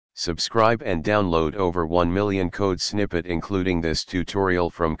Subscribe and download over 1 million code snippet including this tutorial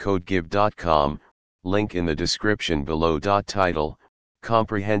from codegive.com, link in the description below. Title,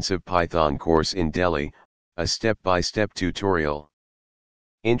 Comprehensive Python Course in Delhi, a step-by-step tutorial.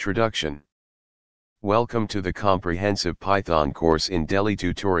 Introduction. Welcome to the Comprehensive Python Course in Delhi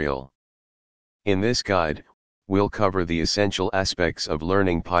tutorial. In this guide, we'll cover the essential aspects of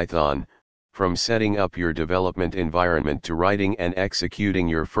learning Python, from setting up your development environment to writing and executing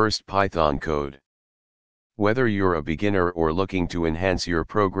your first Python code. Whether you're a beginner or looking to enhance your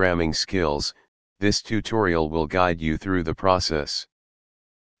programming skills, this tutorial will guide you through the process.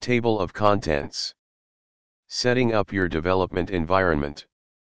 Table of contents. Setting up your development environment.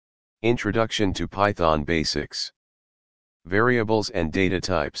 Introduction to Python basics. Variables and data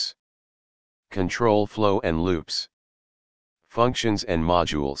types. Control flow and loops. Functions and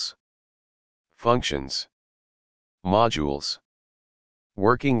modules. Functions. Modules.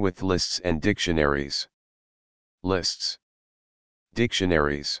 Working with lists and dictionaries. Lists.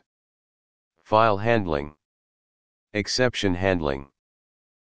 Dictionaries. File handling. Exception handling.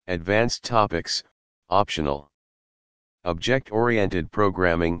 Advanced topics, optional. Object-oriented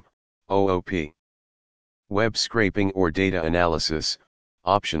programming, OOP. Web scraping or data analysis,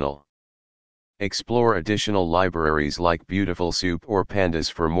 optional. Explore additional libraries like beautifulsoup or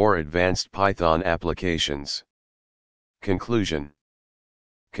pandas for more advanced Python applications. Conclusion.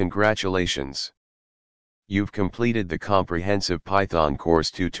 Congratulations! You've completed the comprehensive Python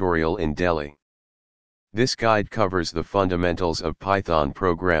course tutorial in Delhi. This guide covers the fundamentals of Python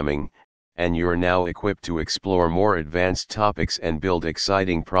programming, and you're now equipped to explore more advanced topics and build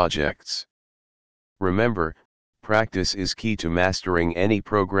exciting projects. Remember, practice is key to mastering any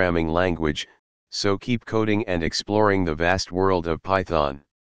programming language, so keep coding and exploring the vast world of Python.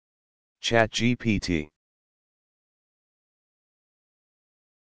 ChatGPT.